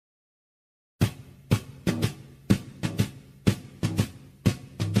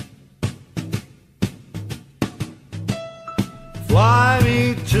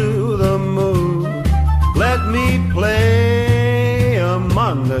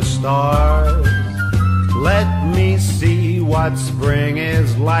the stars. Let me see what spring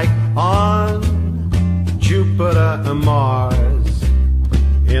is like on Jupiter and Mars.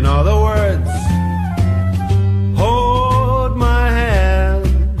 In other words, hold my hand.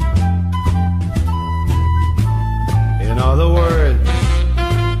 In other words,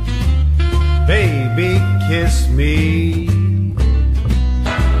 baby, kiss me.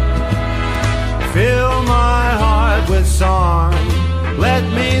 Fill my heart with song. Let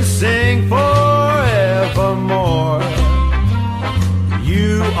me sing forevermore.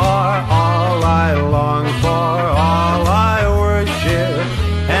 You are all I long for, all I worship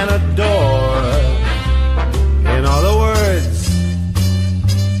and adore. In other words,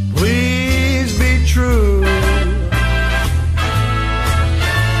 please be true.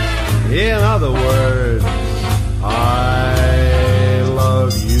 In other words, I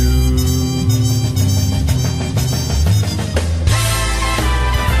love you.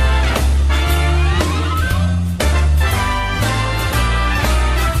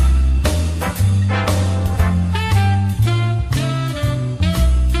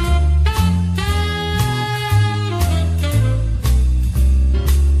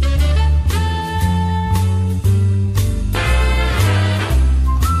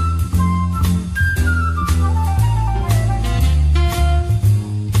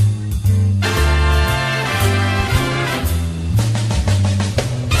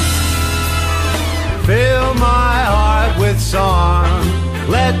 Fill my heart with song.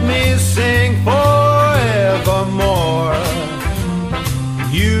 Let me sing forevermore.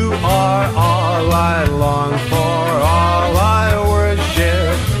 You are all I long